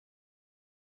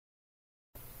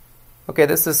Okay,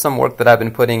 this is some work that I've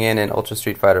been putting in Ultra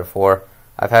Street Fighter 4.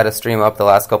 I've had a stream up the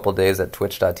last couple of days at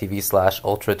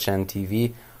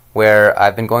twitch.tv/UltraChenTV, where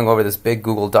I've been going over this big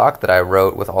Google Doc that I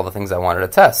wrote with all the things I wanted to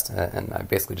test, and I've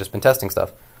basically just been testing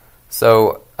stuff.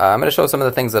 So I'm going to show some of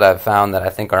the things that I've found that I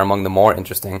think are among the more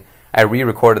interesting. I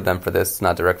re-recorded them for this,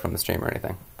 not direct from the stream or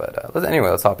anything. But anyway,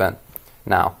 let's hop in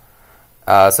now.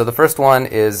 So the first one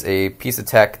is a piece of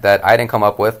tech that I didn't come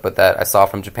up with, but that I saw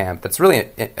from Japan. That's really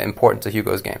important to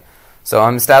Hugo's game. So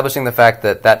I'm establishing the fact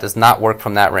that that does not work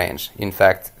from that range. In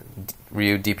fact,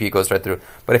 Ryu DP goes right through.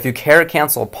 But if you carry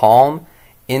cancel palm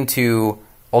into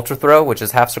ultra throw, which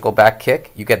is half circle back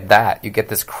kick, you get that. You get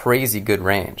this crazy good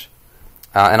range.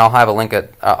 And I'll have a link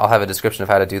I'll have a description of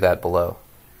how to do that below.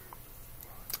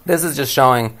 This is just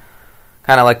showing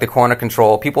kind of like the corner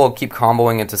control. People keep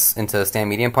comboing into stand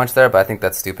medium punch there, but I think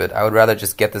that's stupid. I would rather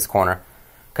just get this corner.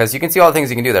 Because you can see all the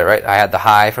things you can do there, right? I had the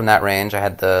high from that range. I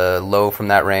had the low from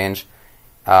that range.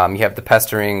 You have the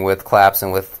pestering with claps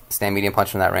and with stand medium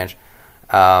punch from that range.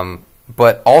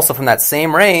 But also from that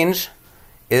same range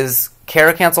is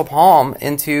Kara cancel palm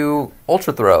into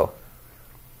ultra throw,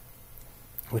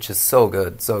 which is so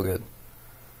good, so good.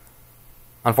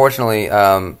 Unfortunately,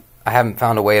 I haven't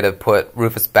found a way to put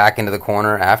Rufus back into the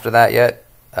corner after that yet.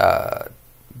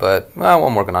 But well,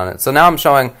 I'm working on it. So now I'm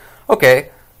showing, okay,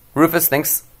 Rufus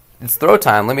thinks it's throw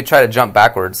time. Let me try to jump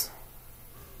backwards.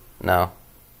 No.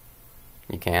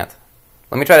 You can't.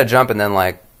 Let me try to jump and then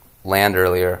like land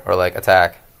earlier or like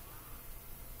attack.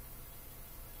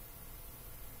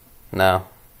 No.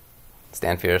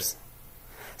 Stand fierce.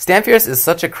 Stand fierce is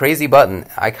such a crazy button.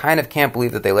 I kind of can't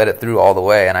believe that they let it through all the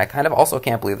way, and I kind of also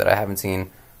can't believe that I haven't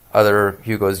seen other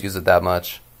Hugos use it that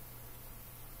much.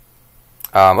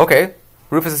 Okay.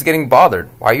 Rufus is getting bothered.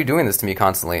 Why are you doing this to me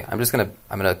constantly? I'm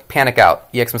gonna panic out.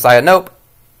 EX Messiah, nope.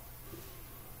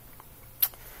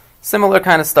 Similar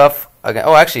kind of stuff. Again,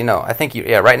 oh, actually, no. I think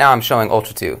yeah. Right now, I'm showing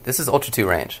Ultra 2. This is Ultra 2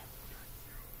 range.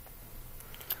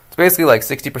 It's basically like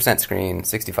 60% screen,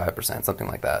 65%, something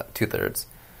like that, 2/3.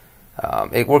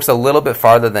 It works a little bit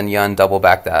farther than Yun double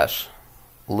backdash,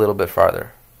 a little bit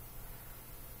farther.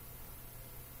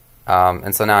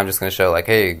 And so now I'm just going to show like,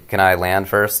 hey, can I land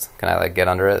first? Can I like get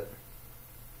under it?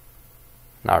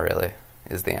 Not really,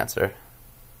 is the answer.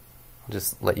 I'll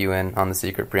just let you in on the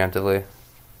secret preemptively.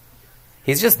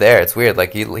 He's just there. It's weird.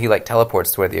 Like he like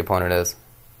teleports to where the opponent is.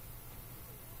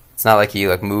 It's not like he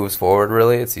like moves forward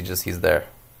really. It's he's there.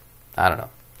 I don't know.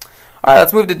 All right,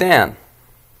 let's move to Dan.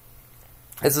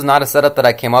 This is not a setup that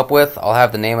I came up with. I'll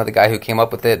have the name of the guy who came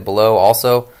up with it below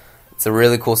also. It's a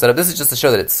really cool setup. This is just to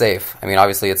show that it's safe. I mean,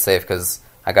 obviously it's safe because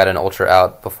I got an ultra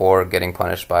out before getting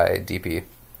punished by DP.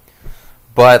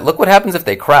 But look what happens if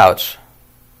they crouch.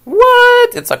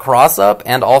 What? It's a cross up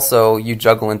and also you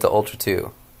juggle into Ultra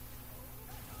 2.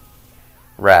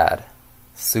 Rad.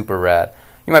 Super rad.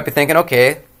 You might be thinking,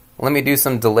 okay, let me do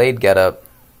some delayed get up.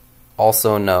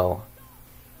 Also no.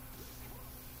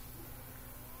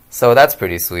 So that's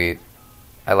pretty sweet.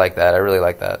 I like that. I really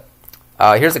like that.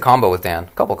 Here's a combo with Dan.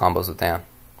 A couple combos with Dan.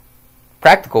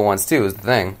 Practical ones too is the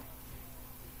thing.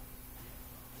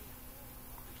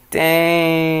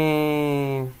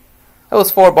 Dang. That was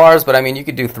 4 bars, but I mean you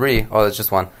could do 3. Oh, that's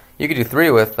just 1. You could do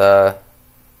 3 with that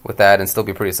and still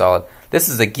be pretty solid. This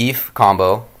is a Zangief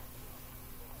combo.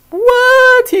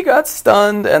 What? He got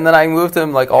stunned, and then I moved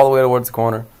him like all the way towards the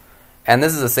corner. And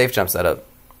this is a safe jump setup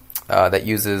that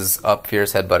uses up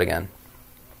fierce headbutt again.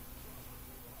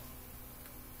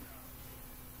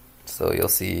 So you'll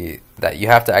see that you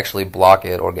have to actually block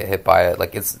it or get hit by it.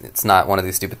 Like it's not one of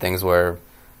these stupid things where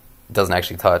it doesn't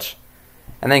actually touch.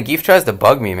 And then Zangief tries to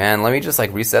bug me, man. Let me just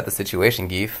like reset the situation,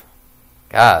 Zangief.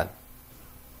 God.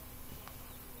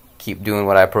 Keep doing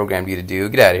what I programmed you to do.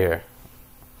 Get out of here.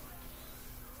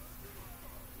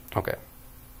 Okay.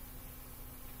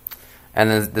 And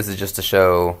then this is just to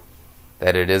show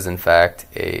that it is in fact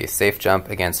a safe jump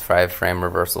against 5-frame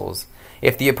reversals.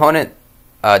 If the opponent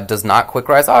does not quick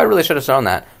rise, oh, I really should have shown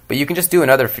that. But you can just do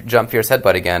another jump fierce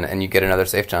headbutt again and you get another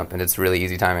safe jump, and it's really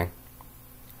easy timing.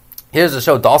 Here's to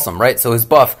show Dhalsim, right? So his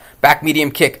buff, back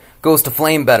medium kick, goes to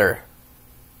flame better.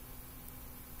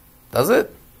 Does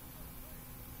it?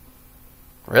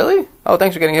 Really? Oh,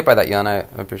 thanks for getting hit by that, Yun. I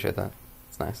appreciate that.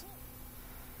 It's nice.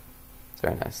 It's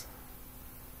very nice.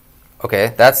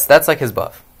 Okay, that's like his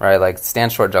buff, right? Like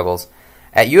stand short juggles.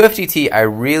 At UFGT,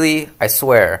 I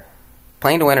swear,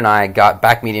 Playing to Win and I got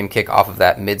back medium kick off of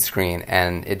that mid screen,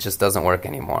 and it just doesn't work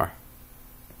anymore.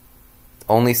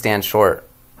 Only stand short.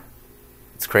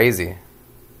 It's crazy.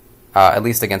 At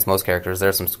least against most characters.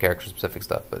 There's some character specific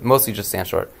stuff, but mostly just stand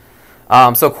short.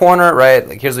 So corner, right?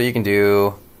 Like here's what you can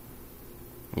do.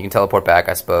 You can teleport back,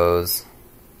 I suppose.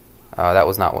 That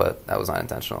was not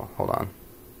intentional. Hold on.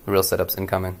 The real setup's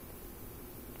incoming.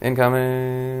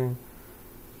 Incoming.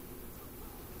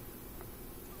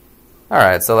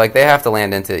 Alright, so like they have to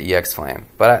land into EX Flame.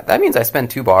 But that means I spend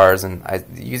 2 bars and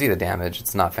you see the damage.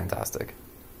 It's not fantastic.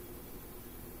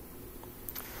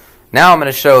 Now I'm going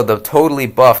to show the totally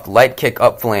buffed Light Kick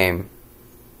Up Flame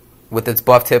with its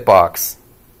buffed hitbox.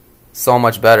 So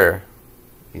much better.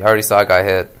 You already saw a guy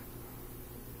hit.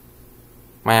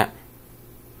 Meh.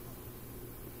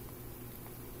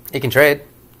 You can trade,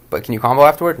 but can you combo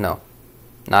afterward? No.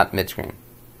 Not mid-screen.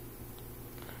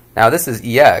 Now this is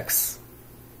EX.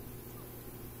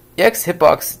 EX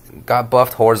hitbox got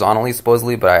buffed horizontally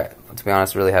supposedly, but I, to be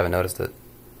honest, really haven't noticed it.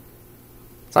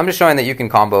 So I'm just showing that you can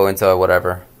combo into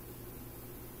whatever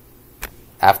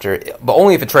after, but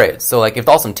only if it trades. So like if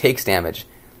Dhalsim takes damage,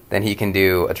 then he can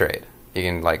do a trade. He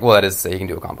can like, well, that is to say he can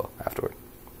do a combo afterward.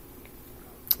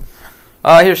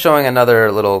 Here's showing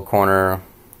another little corner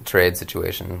trade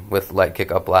situation with Light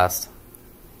Kick Up Blast,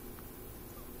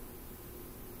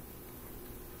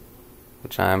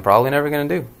 which I'm probably never going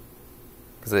to do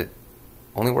because it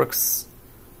only works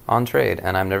on trade,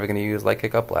 and I'm never going to use Light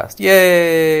Kick Up Blast.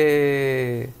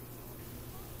 Yay!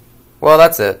 Well,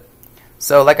 that's it.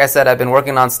 So, like I said, I've been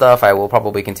working on stuff. I will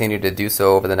probably continue to do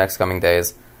so over the next coming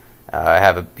days. I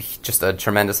have just a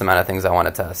tremendous amount of things I want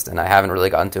to test, and I haven't really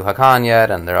gotten to Hakan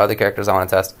yet, and there are other characters I want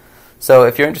to test. So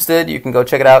if you're interested, you can go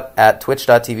check it out at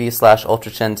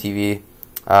twitch.tv/UltraChenTV.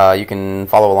 You can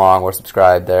follow along or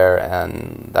subscribe there,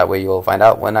 and that way you'll find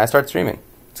out when I start streaming.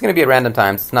 It's going to be at random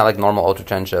times. It's not like normal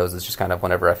UltraChen shows. It's just kind of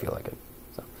whenever I feel like it.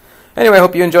 So, anyway, I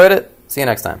hope you enjoyed it. See you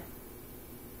next time.